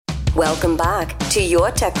Welcome back to Your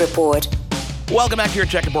Tech Report. Welcome back to Your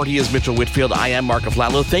Tech Report. He is Mitchell Whitfield. I am Marc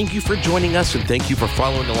Lalo. Thank you for joining us, and thank you for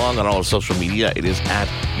following along on all of social media. It is at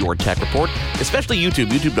Your Tech Report, especially YouTube,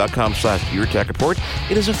 youtube.com/Your Tech Report.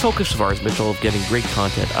 It is a focus of ours, Mitchell, of getting great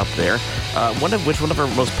content up there, one of our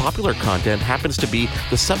most popular content happens to be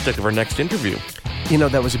the subject of our next interview. You know,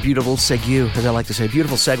 that was a beautiful segue, as I like to say,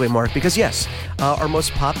 beautiful segue, Mark, because yes, our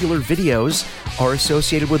most popular videos are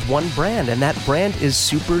associated with one brand, and that brand is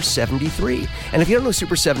Super73. And if you don't know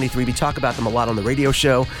Super73, we talk about them a lot on the radio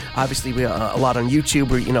show. Obviously, we a lot on YouTube,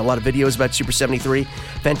 where, a lot of videos about Super73.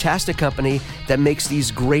 Fantastic company that makes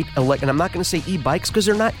these great and I'm not going to say e-bikes because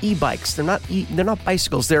they're not e-bikes. They're not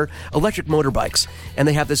bicycles. They're electric motorbikes, and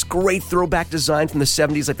they have this great throwback design from the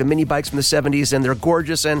 70s, like the mini bikes from the 70s, and they're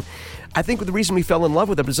gorgeous. And I think the reason we fell in love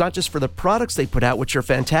with them is not just for the products they put out, which are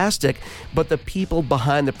fantastic, but the people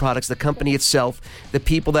behind the products, the company itself, the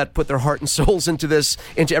people that put their heart and souls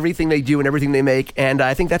into everything they do and everything they make. And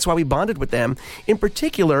I think that's why we bonded with them. In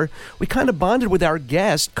particular, we kind of bonded with our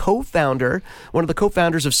guest, one of the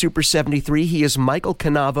co-founders of Super73. He is Michael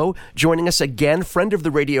Cannavo, joining us again, friend of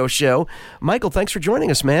the radio show. Michael, thanks for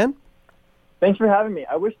joining us, man. Thanks for having me.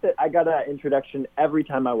 I wish that I got an introduction every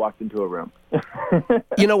time I walked into a room.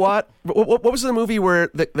 You know what? What was the movie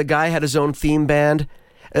where the guy had his own theme band?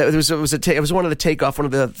 It was one of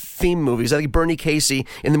the theme movies. I think Bernie Casey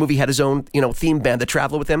in the movie had his own theme band that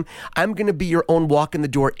traveled with him. I'm going to be your own walk in the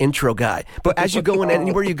door intro guy. But as you go in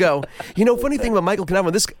anywhere you go, funny thing about Michael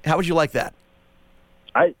Cannavo, how would you like that?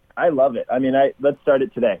 I love it. I mean, let's start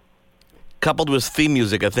it today. Coupled with theme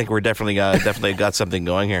music, I think we're definitely got something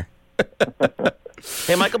going here.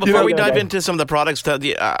 Hey, Michael, before we dive into some of the products,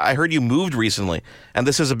 I heard you moved recently, and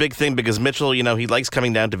this is a big thing because Mitchell, he likes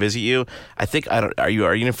coming down to visit you. I think, are you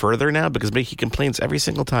any further now? Because he complains every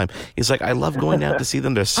single time. He's like, I love going out to see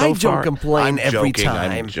them. They're so far. I don't complain every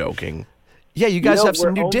time. I'm joking. Yeah, you guys have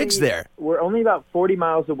some new digs there. We're only about 40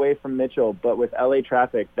 miles away from Mitchell, but with LA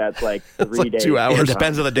traffic, that's like 3 days. 2 hours. It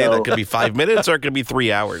depends on the day. That could be 5 minutes or it could be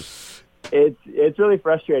 3 hours. It's really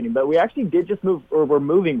frustrating, but we actually did just move, or we're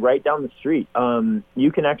moving right down the street.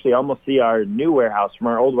 You can actually almost see our new warehouse from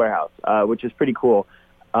our old warehouse, which is pretty cool.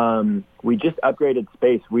 We just upgraded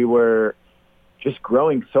space. We were just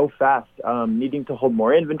growing so fast, needing to hold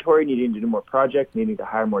more inventory, needing to do more projects, needing to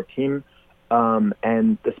hire more team.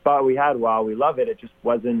 And the spot we had, while we love it, it just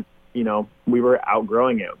wasn't, we were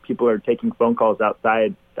outgrowing it. People are taking phone calls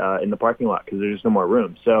outside in the parking lot because there's just no more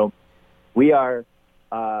room. So we are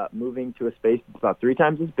moving to a space that's about 3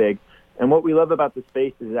 times as big. And what we love about the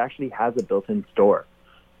space is it actually has a built-in store.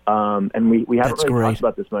 And we haven't really talked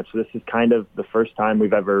about this much. So this is kind of the first time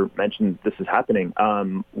we've ever mentioned this is happening.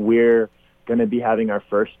 We're going to be having our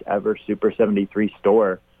first ever Super73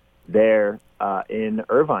 store there in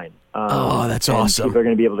Irvine. That's awesome. People are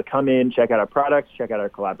going to be able to come in, check out our products, check out our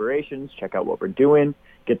collaborations, check out what we're doing,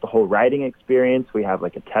 get the whole riding experience. We have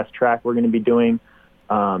like a test track we're going to be doing.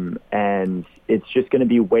 And it's just going to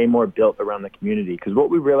be way more built around the community, because what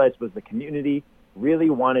we realized was the community really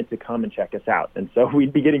wanted to come and check us out. And so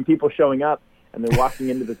we'd be getting people showing up, and they're walking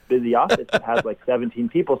into this busy office that has like 17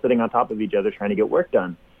 people sitting on top of each other trying to get work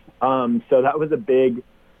done. So that was a big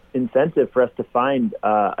incentive for us to find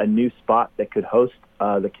a new spot that could host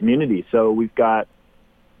the community. So we've got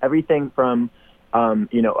everything from,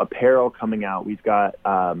 apparel coming out. We've got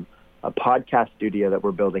a podcast studio that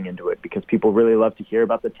we're building into it because people really love to hear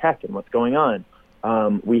about the tech and what's going on.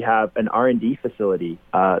 We have an R&D facility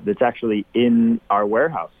that's actually in our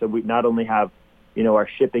warehouse. So we not only have, our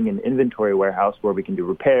shipping and inventory warehouse where we can do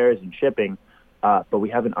repairs and shipping, but we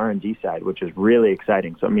have an R&D side, which is really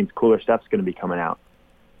exciting. So it means cooler stuff's going to be coming out.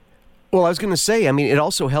 Well, I was going to say, it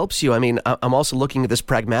also helps you. I'm also looking at this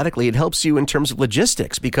pragmatically. It helps you in terms of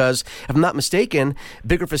logistics because, if I'm not mistaken,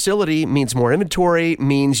 bigger facility means more inventory,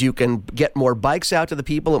 means you can get more bikes out to the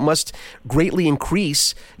people. It must greatly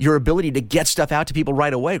increase your ability to get stuff out to people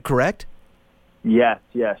right away, correct? Yes.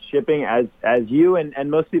 Shipping, as you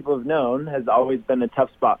and most people have known, has always been a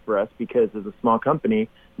tough spot for us because as a small company,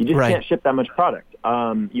 you just can't ship that much product.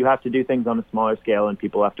 You have to do things on a smaller scale and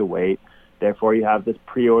people have to wait. Therefore, you have this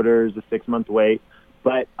pre-orders, a 6-month wait.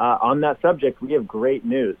 But on that subject, we have great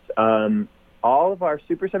news. All of our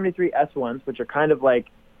Super73 S1s, which are kind of like,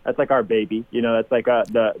 that's like our baby, that's like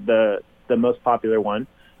the most popular one.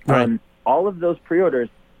 Right. All of those pre-orders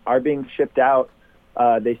are being shipped out.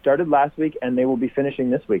 They started last week, and they will be finishing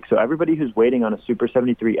this week. So everybody who's waiting on a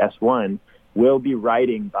Super73 S1 will be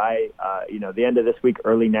riding by, the end of this week,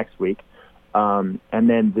 early next week. And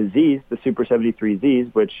then the Zs, the Super73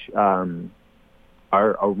 Zs, which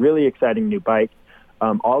are a really exciting new bike,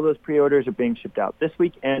 all those pre-orders are being shipped out this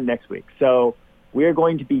week and next week. So we are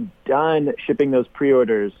going to be done shipping those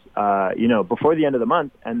pre-orders, before the end of the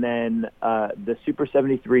month. And then the Super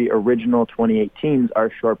 73 original 2018s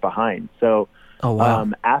are short behind. So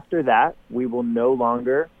after that, we will no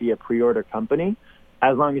longer be a pre-order company,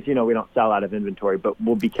 as long as, we don't sell out of inventory, but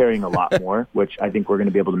we'll be carrying a lot more, which I think we're going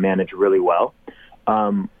to be able to manage really well.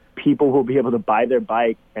 People will be able to buy their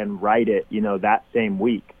bike and ride it, that same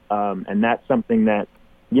week. And that's something that,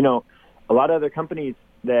 a lot of other companies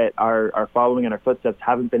that are following in our footsteps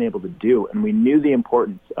haven't been able to do. And we knew the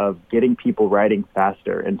importance of getting people riding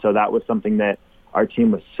faster. And so that was something that our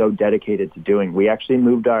team was so dedicated to doing. We actually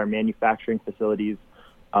moved our manufacturing facilities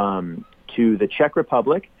to the Czech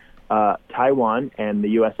Republic, Taiwan, and the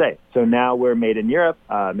USA. So now we're made in Europe,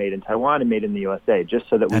 made in Taiwan, and made in the USA, just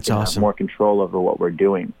so that we can have more control over what we're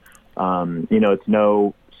doing. It's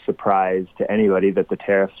no surprise to anybody that the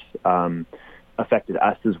tariffs affected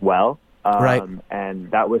us as well. Right.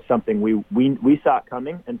 And that was something we saw it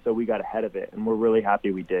coming, and so we got ahead of it. And we're really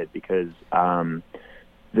happy we did, because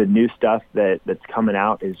the new stuff that's coming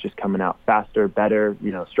out is just coming out faster, better,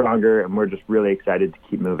 stronger, and we're just really excited to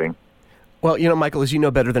keep moving. Well, Michael, as you know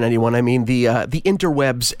better than anyone, I mean, the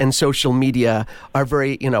interwebs and social media are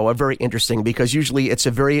very interesting, because usually it's a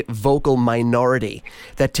very vocal minority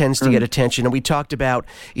that tends to get attention. And we talked about,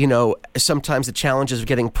 sometimes the challenges of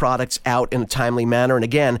getting products out in a timely manner. And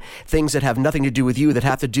again, things that have nothing to do with you, that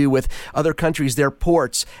have to do with other countries, their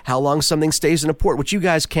ports, how long something stays in a port, which you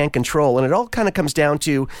guys can't control. And it all kind of comes down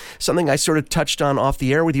to something I sort of touched on off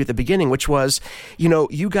the air with you at the beginning, which was,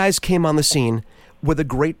 you guys came on the scene with a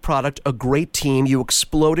great product, a great team. You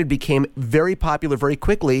exploded, became very popular very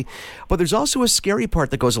quickly. But there's also a scary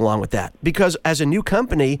part that goes along with that, because as a new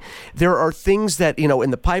company, there are things that,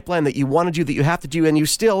 in the pipeline that you want to do, that you have to do, and you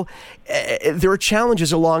still, there are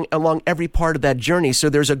challenges along every part of that journey. So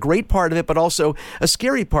there's a great part of it, but also a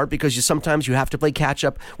scary part, because sometimes you have to play catch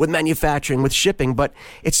up with manufacturing, with shipping. But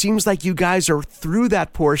it seems like you guys are through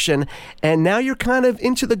that portion, and now you're kind of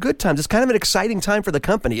into the good times. It's kind of an exciting time for the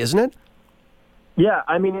company, isn't it? Yeah,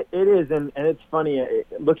 I mean, it is, and it's funny.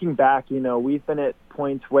 Looking back, we've been at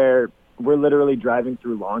points where we're literally driving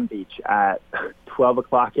through Long Beach at 12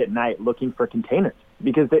 o'clock at night looking for containers,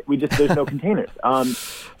 because there's no containers.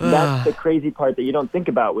 That's the crazy part that you don't think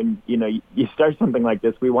about when, you start something like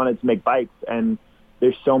this. We wanted to make bikes, and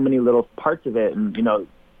there's so many little parts of it, and,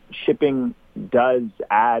 shipping does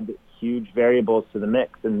add huge variables to the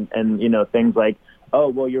mix, and things like, oh,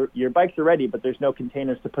 well, your bikes are ready, but there's no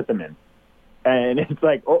containers to put them in. And it's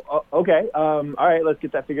like, okay, all right, let's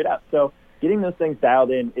get that figured out. So getting those things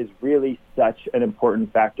dialed in is really such an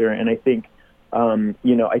important factor. And I think,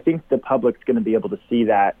 I think the public's going to be able to see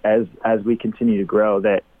that as we continue to grow,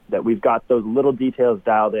 that we've got those little details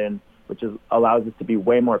dialed in, which allows us to be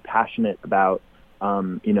way more passionate about,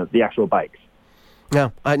 the actual bikes.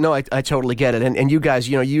 No, I totally get it. And you guys,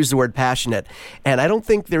 use the word passionate. And I don't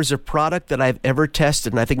think there's a product that I've ever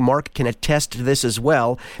tested, and I think Mark can attest to this as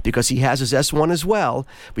well, because he has his S1 as well.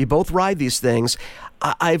 We both ride these things.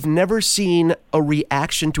 I've never seen a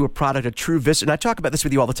reaction to a product, a true visit. And I talk about this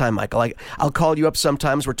with you all the time, Michael. I'll call you up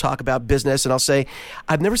sometimes, we'll talk about business, and I'll say,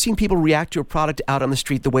 I've never seen people react to a product out on the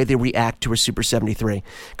street the way they react to a Super 73.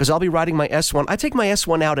 Because I'll be riding my S1. I take my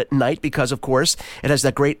S1 out at night because, of course, it has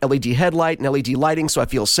that great LED headlight and LED lighting, so I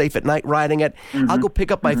feel safe at night riding it. I'll go pick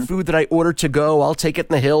up my food that I ordered to go. I'll take it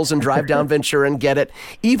in the hills and drive down Ventura and get it.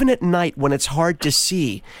 Even at night when it's hard to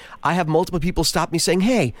see, I have multiple people stop me saying,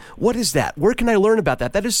 hey, what is that? Where can I learn about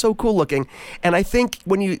that? That is so cool looking. And I think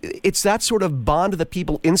it's that sort of bond that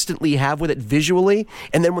people instantly have with it visually.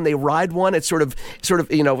 And then when they ride one, it sort of,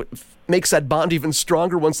 makes that bond even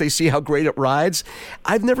stronger once they see how great it rides.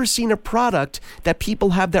 I've never seen a product that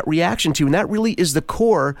people have that reaction to. And that really is the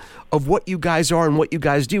core of what you guys are and what you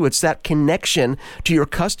guys do. It's that connection to your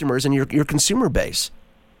customers and your consumer base.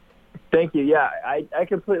 Thank you. Yeah, I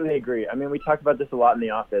completely agree. I mean, we talk about this a lot in the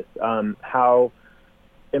office, how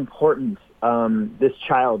important this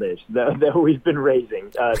child is that we've been raising,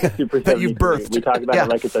 the Super 73. That you've birthed. We talk about it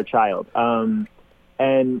like it's our child.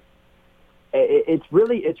 And it's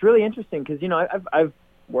really interesting because, I've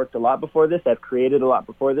worked a lot before this. I've created a lot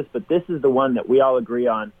before this, but this is the one that we all agree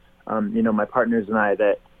on, my partners and I,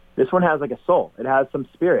 that this one has like a soul. It has some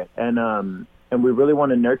spirit, and we really want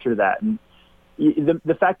to nurture that. And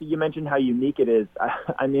the fact that you mentioned how unique it is,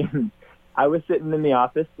 I mean, I was sitting in the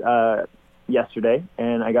office yesterday,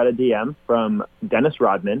 and I got a DM from Dennis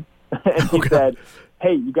Rodman, and he said,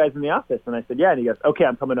 hey, you guys in the office? And I said, yeah. And he goes, okay,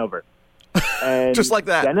 I'm coming over. And just like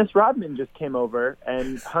that. Dennis Rodman just came over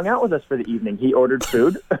and hung out with us for the evening. He ordered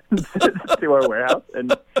food to our warehouse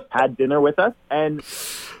and had dinner with us. And,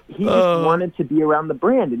 he just wanted to be around the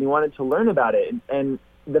brand, and he wanted to learn about it. And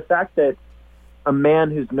the fact that a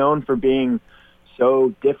man who's known for being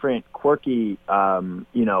so different, quirky,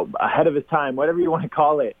 ahead of his time, whatever you want to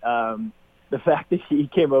call it, the fact that he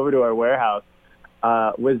came over to our warehouse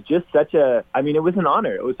was just it was an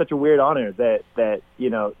honor. It was such a weird honor that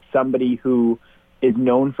somebody who is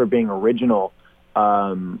known for being original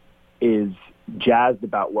is jazzed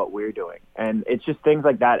about what we're doing. And it's just things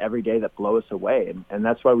like that every day that blow us away. And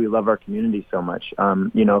that's why we love our community so much.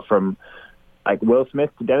 From like Will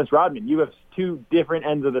Smith to Dennis Rodman, you have two different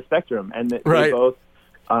ends of the spectrum, and they both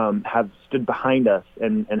have stood behind us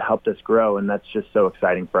and helped us grow. And that's just so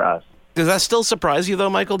exciting for us. Does that still surprise you, though,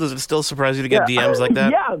 Michael? Does it still surprise you to get DMs like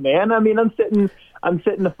that? Yeah, man. I mean, I'm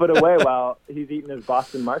sitting a foot away while he's eating his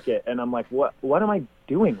Boston Market, and I'm like, what am I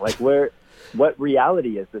doing? Like, what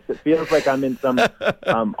reality is this? It feels like I'm in some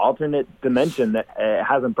alternate dimension that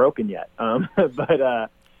hasn't broken yet. But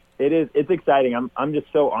it's exciting. I'm just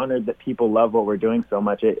so honored that people love what we're doing so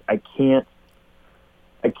much. I can't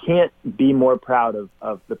be more proud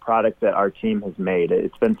of the product that our team has made.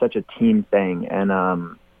 It's been such a team thing,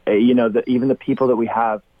 and even the people that we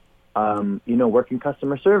have, working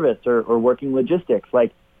customer service or working logistics,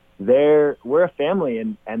 like we're a family,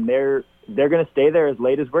 and they're going to stay there as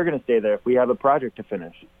late as we're going to stay there if we have a project to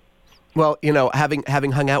finish. Well,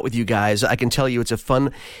 having hung out with you guys, I can tell you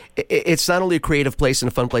it's not only a creative place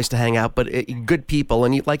and a fun place to hang out, but good people.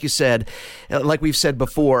 And like you said, like we've said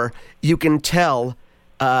before, you can tell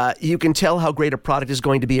how great a product is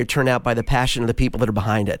going to be or turn out by the passion of the people that are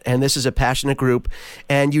behind it. And this is a passionate group,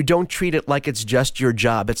 and you don't treat it like it's just your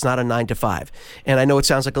job. It's not a 9-to-5. And I know it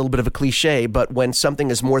sounds like a little bit of a cliche, but when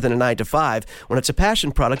something is more than a 9-to-5, when it's a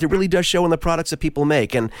passion product, it really does show in the products that people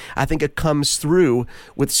make. And I think it comes through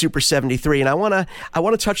with Super 73. And I want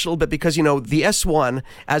to touch a little bit because, the S1,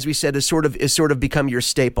 as we said, is sort of become your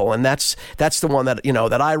staple. And that's the one that,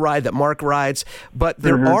 that I ride, that Mark rides. But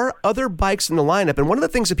there are other bikes in the lineup. And one of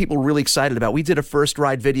the things that people are really excited about, we did a first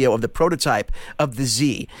ride video of the prototype of the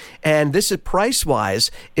Z, and this is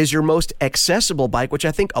price-wise is your most accessible bike, which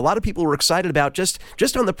I think a lot of people were excited about just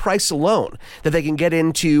on the price alone, that they can get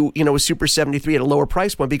into a Super 73 at a lower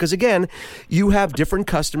price point, because again, you have different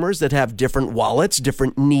customers that have different wallets,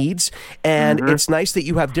 different needs, and it's nice that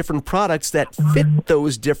you have different products that fit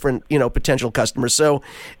those different potential customers. So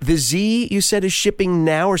the Z, you said, is shipping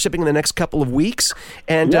now or shipping in the next couple of weeks,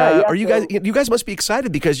 and are you guys must be excited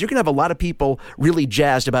because you're going to have a lot of people really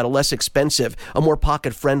jazzed about a less expensive, a more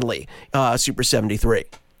pocket-friendly Super 73.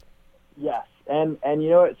 Yes, and you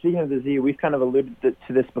know what? Speaking of the Z, we've kind of alluded to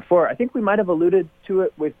this before. I think we might have alluded to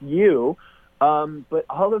it with you, but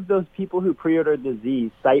all of those people who pre-ordered the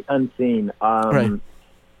Z, sight unseen, are going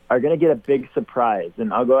to get a big surprise,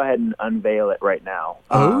 and I'll go ahead and unveil it right now.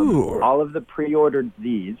 All of the pre-ordered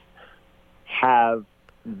Zs have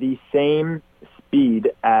the same speed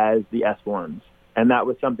as the S1s. And that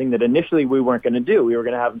was something that initially we weren't going to do. We were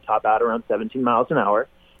going to have them top out around 17 miles an hour.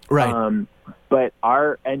 Right. But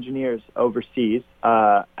our engineers overseas,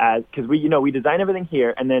 because we design everything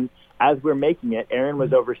here, and then as we're making it, Aaron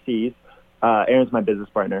was overseas. Aaron's my business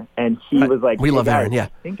partner, and he was like, "We love Aaron. Yeah, I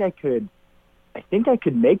think I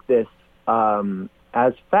could make this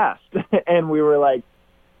as fast." And we were like,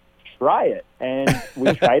 "Try it." And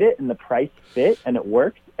we tried it, and the price fit, and it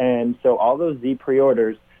worked. And so all those Z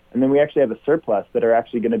pre-orders. And then we actually have a surplus that are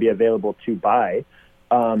actually going to be available to buy.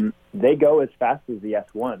 They go as fast as the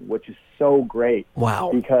S1, which is so great.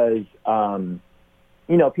 Wow. Because,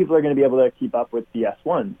 people are going to be able to keep up with the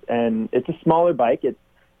S1s. And it's a smaller bike. It's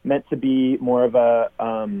meant to be more of a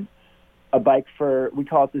bike for, we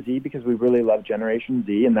call it the Z because we really love Generation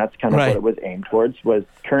Z. And that's kind of what it was aimed towards, was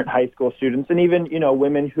current high school students and even,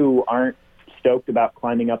 women who aren't stoked about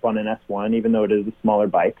climbing up on an S1, even though it is a smaller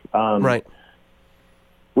bike.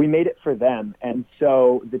 We made it for them, and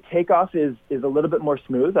so the takeoff is a little bit more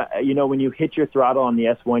smooth. When you hit your throttle on the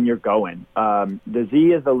S1, you're going. The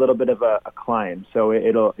Z is a little bit of a climb, so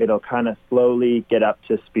it'll kind of slowly get up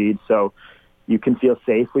to speed. So you can feel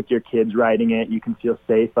safe with your kids riding it. You can feel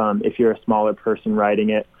safe if you're a smaller person riding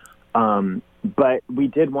it. But we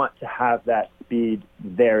did want to have that speed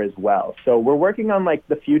there as well. So we're working on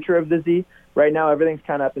the future of the Z. Right now, everything's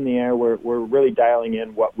kind of up in the air. We're really dialing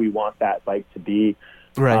in what we want that bike to be.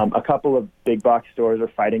 Right. A couple of big box stores are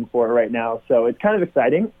fighting for it right now, so it's kind of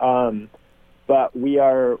exciting. But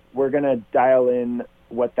we're going to dial in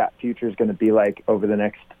what that future is going to be like over the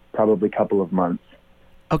next probably couple of months.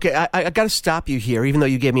 Okay, I got to stop you here, even though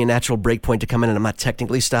you gave me a natural break point to come in, and I'm not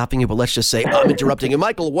technically stopping you, but let's just say I'm interrupting you.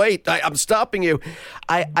 Michael, wait, I'm stopping you.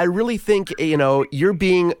 I really think, you're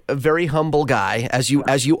being a very humble guy, as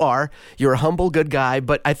you are. You're a humble, good guy,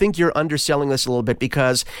 but I think you're underselling this a little bit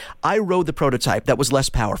because I rode the prototype that was less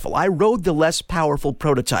powerful. I rode the less powerful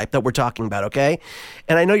prototype that we're talking about, okay?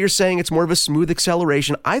 And I know you're saying it's more of a smooth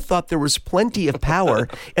acceleration. I thought there was plenty of power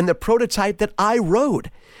in the prototype that I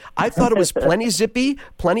rode. I thought it was plenty zippy,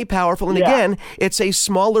 plenty powerful, and again, it's a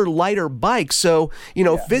smaller, lighter bike. So,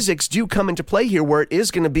 physics do come into play here, where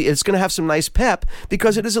it's going to have some nice pep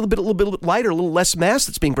because it is a little bit lighter, a little less mass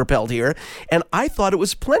that's being propelled here. And I thought it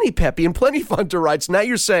was plenty peppy and plenty fun to ride. So now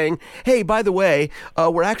you're saying, hey, by the way,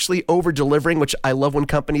 we're actually over delivering, which I love when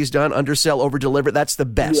companies undersell, over deliver. That's the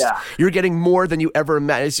best. Yeah. You're getting more than you ever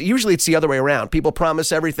imagined. Usually it's the other way around. People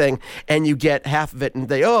promise everything and you get half of it,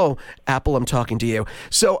 and Apple, I'm talking to you.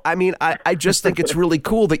 So I mean, I just think it's really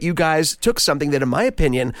cool that you guys took something that, in my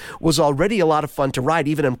opinion, was already a lot of fun to ride,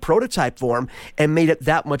 even in prototype form, and made it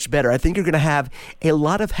that much better. I think you're going to have a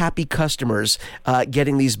lot of happy customers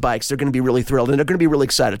getting these bikes. They're going to be really thrilled, and they're going to be really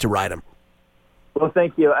excited to ride them. Well,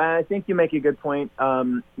 thank you. I think you make a good point. We're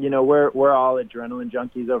all adrenaline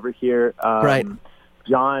junkies over here. Right.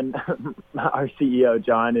 John, our CEO,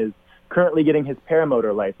 John, is currently getting his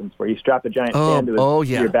paramotor license, where you strap a giant fan to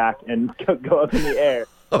your back and go up in the air.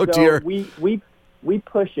 Oh, so dear. We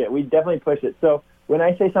push it. We definitely push it. So when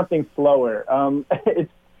I say something slower, it's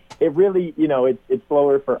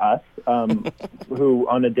slower for us, who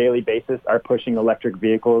on a daily basis are pushing electric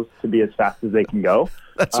vehicles to be as fast as they can go.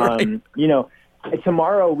 That's right.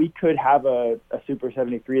 Tomorrow we could have a Super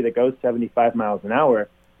 73 that goes 75 miles an hour,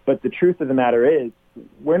 but the truth of the matter is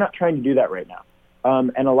we're not trying to do that right now.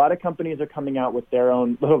 And a lot of companies are coming out with their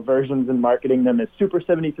own little versions and marketing them as Super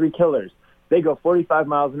 73 killers. They go 45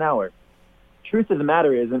 miles an hour. Truth of the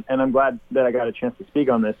matter is, and I'm glad that I got a chance to speak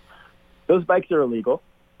on this, those bikes are illegal.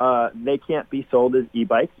 They can't be sold as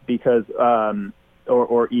e-bikes because,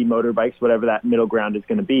 or e-motorbikes, whatever that middle ground is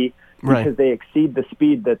going to be, because they exceed the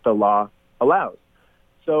speed that the law allows.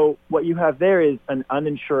 So what you have there is an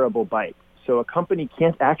uninsurable bike. So a company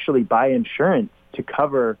can't actually buy insurance to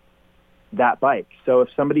cover that bike. So if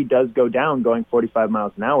somebody does go down going 45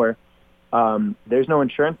 miles an hour, there's no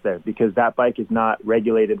insurance there because that bike is not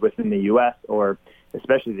regulated within the U.S. or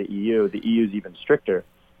especially the EU. The EU is even stricter.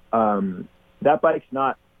 That bike's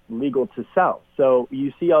not legal to sell. So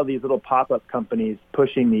you see all these little pop-up companies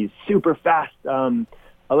pushing these super fast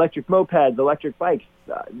electric mopeds, electric bikes.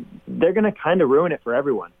 They're going to kind of ruin it for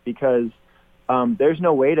everyone because there's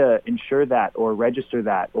no way to insure that or register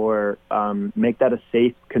that or make that a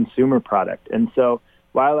safe consumer product. And so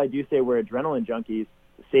while I do say we're adrenaline junkies,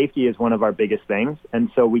 safety is one of our biggest things. And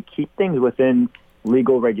so we keep things within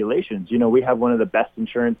legal regulations. We have one of the best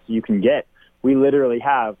insurance you can get. We literally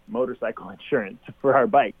have motorcycle insurance for our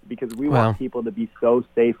bikes because we want people to be so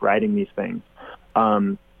safe riding these things.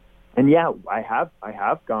 And yeah, I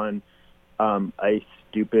have gone a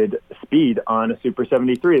stupid speed on a Super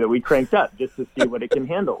 73 that we cranked up just to see what it can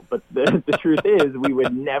handle. But the truth is we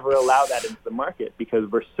would never allow that into the market because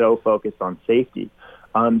we're so focused on safety.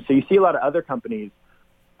 So you see a lot of other companies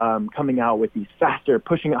coming out with these faster,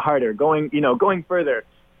 pushing it harder, going further.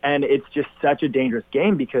 And it's just such a dangerous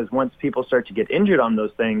game because once people start to get injured on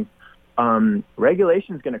those things,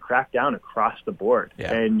 regulation is going to crack down across the board.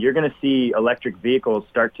 Yeah. And you're going to see electric vehicles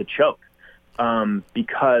start to choke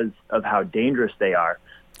because of how dangerous they are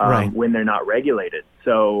when they're not regulated.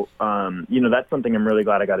 So, that's something I'm really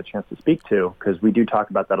glad I got a chance to speak to because we do talk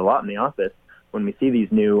about that a lot in the office when we see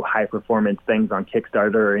these new high-performance things on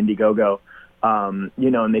Kickstarter or Indiegogo. And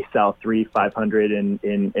they sell 500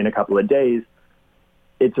 in a couple of days.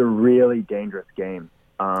 It's a really dangerous game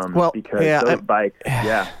because those bikes,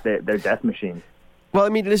 they're death machines. Well, I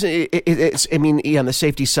mean, listen, on the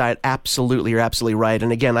safety side, absolutely, you're absolutely right.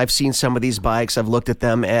 And again, I've seen some of these bikes, I've looked at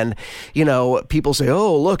them, and, people say,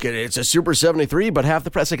 oh, look, it's a Super 73, but half the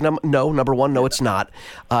price. Like, no, number one, no, it's not.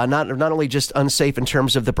 Not only just unsafe in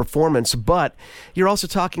terms of the performance, but you're also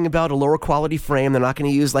talking about a lower quality frame. They're not going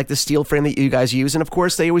to use like the steel frame that you guys use. And of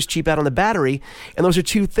course, they always cheap out on the battery. And those are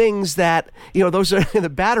two things that, the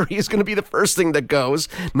battery is going to be the first thing that goes,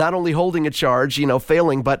 not only holding a charge,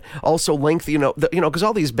 failing, but also length, because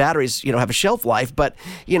all these batteries, have a shelf life, but,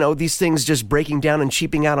 these things just breaking down and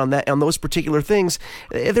cheaping out on those particular things,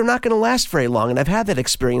 they're not going to last very long. And I've had that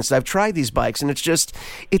experience. I've tried these bikes, and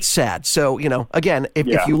it's sad. So, again, if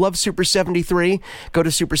you love Super 73, go to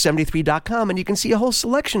super73.com, and you can see a whole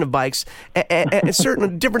selection of bikes and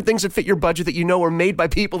certain different things that fit your budget that are made by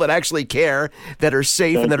people that actually care, that are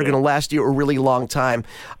safe, and that are going to last you a really long time.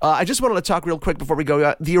 I just wanted to talk real quick before we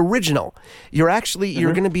go. The original. You're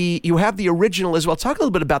going to be. You have the original as well. Talk a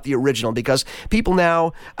little bit about the original, because people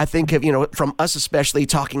now, I think, have, from us especially,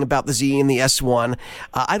 talking about the Z and the S1.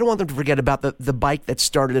 I don't want them to forget about the bike that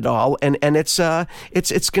started it all, and it's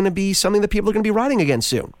going to be something that people are going to be riding again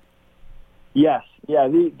soon. Yes. Yeah,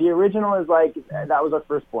 the original is that was our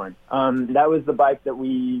firstborn. That was the bike that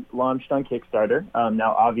we launched on Kickstarter.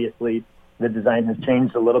 Now, obviously, the design has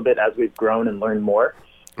changed a little bit as we've grown and learned more.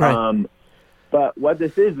 Right. But what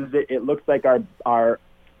this is it looks like our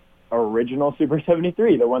original Super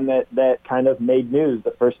 73, the one that kind of made news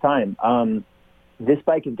the first time. This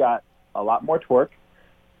bike has got a lot more torque.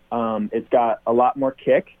 It's got a lot more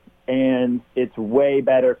kick, and it's way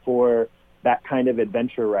better for that kind of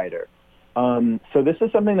adventure rider. So this is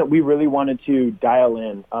something that we really wanted to dial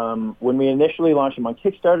in. When we initially launched them on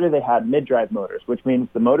Kickstarter, they had mid-drive motors, which means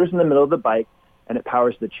the motor's in the middle of the bike, and it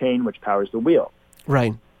powers the chain, which powers the wheel.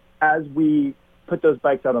 Right. As we put those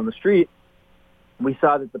bikes out on the street, we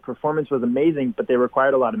saw that the performance was amazing, but they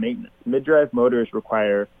required a lot of maintenance. Mid-drive motors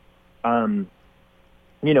require, kind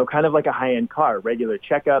of like a high-end car, regular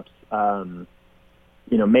checkups,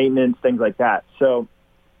 maintenance, things like that. So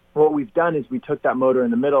what we've done is we took that motor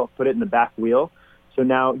in the middle, put it in the back wheel. So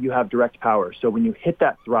now you have direct power. So when you hit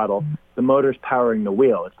that throttle, the motor's powering the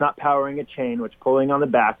wheel. It's not powering a chain, which pulling on the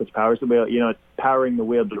back, which powers the wheel. It's powering the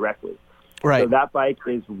wheel directly. Right. So that bike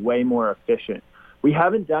is way more efficient. We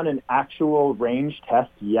haven't done an actual range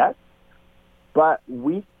test yet, but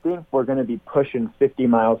we think we're going to be pushing 50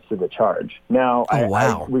 miles to the charge. Now,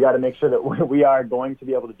 we got to make sure that we are going to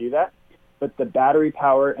be able to do that. But the battery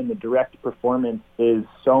power and the direct performance is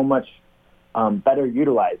so much better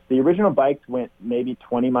utilized. The original bikes went maybe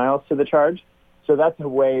 20 miles to the charge, so that's a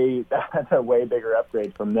way bigger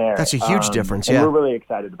upgrade from there. That's a huge difference, and we're really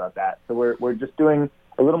excited about that. So we're just doing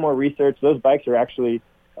a little more research. Those bikes are actually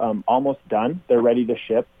almost done. They're ready to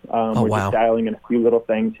ship. We're just dialing in a few little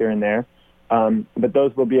things here and there. But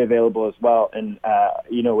those will be available as well. And,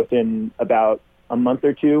 within about a month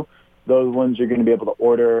or two, those ones you're going to be able to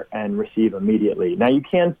order and receive immediately. Now, you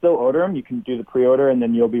can still order them. You can do the pre-order, and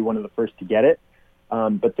then you'll be one of the first to get it.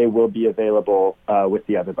 But they will be available with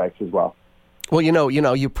the other bikes as well. Well,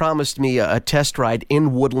 you promised me a test ride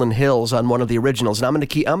in Woodland Hills on one of the originals, and I'm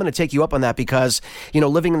going to take you up on that because,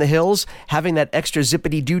 living in the hills, having that extra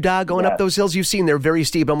zippity doodah going up those hills, you've seen they're very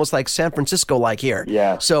steep, almost like San Francisco-like here.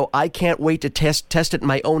 Yeah. So I can't wait to test it in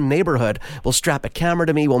my own neighborhood. We'll strap a camera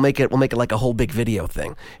to me. We'll make it like a whole big video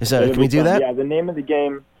thing. Can we do that? Yeah. The name of the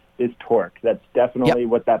game is Torque. That's definitely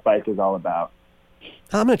what that bike is all about.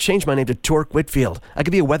 I'm going to change my name to Torque Whitfield. I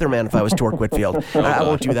could be a weatherman if I was Torque Whitfield. I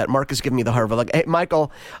won't do that. Mark is giving me the hard. Hey,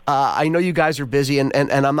 Michael, I know you guys are busy, and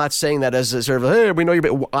I'm not saying that as a sort of, hey, we know you're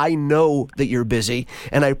busy. I know that you're busy,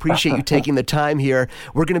 and I appreciate you taking the time here.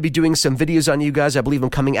 We're going to be doing some videos on you guys. I believe I'm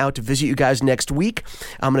coming out to visit you guys next week.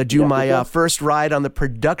 I'm going to do my first ride on the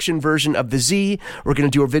production version of the Z. We're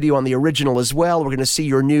going to do a video on the original as well. We're going to see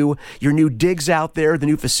your new digs out there, the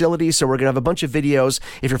new facility. So we're going to have a bunch of videos.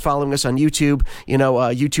 If you're following us on YouTube,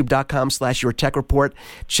 youtube.com/yourtechreport.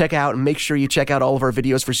 Check out and make sure you check out all of our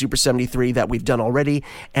videos for Super 73 that we've done already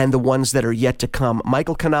and the ones that are yet to come.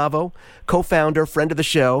 Michael Cannavo, co-founder, friend of the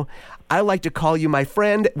show. I like to call you my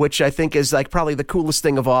friend, which I think is like probably the coolest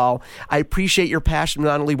thing of all. I appreciate your passion,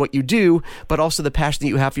 not only what you do, but also the passion that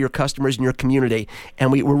you have for your customers and your community.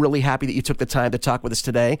 And we're really happy that you took the time to talk with us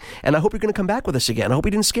today. And I hope you're going to come back with us again. I hope we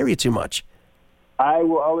didn't scare you too much. I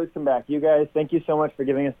will always come back. You guys, thank you so much for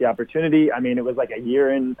giving us the opportunity. I mean, it was like a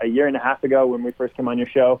year and a half ago when we first came on your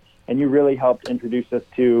show, and you really helped introduce us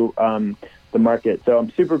to the market. So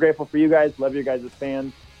I'm super grateful for you guys. Love you guys as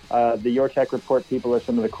fans. The Your Tech Report people are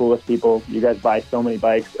some of the coolest people. You guys buy so many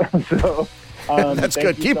bikes. So that's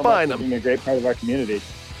good. Keep buying them. Being a great part of our community.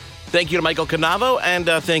 Thank you to Michael Cannavo, and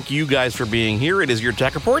thank you guys for being here. It is Your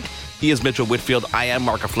Tech Report. He is Mitchell Whitfield. I am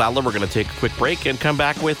Marc Lala. We're going to take a quick break and come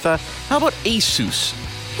back with, how about ASUS?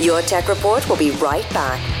 Your Tech Report will be right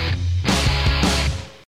back.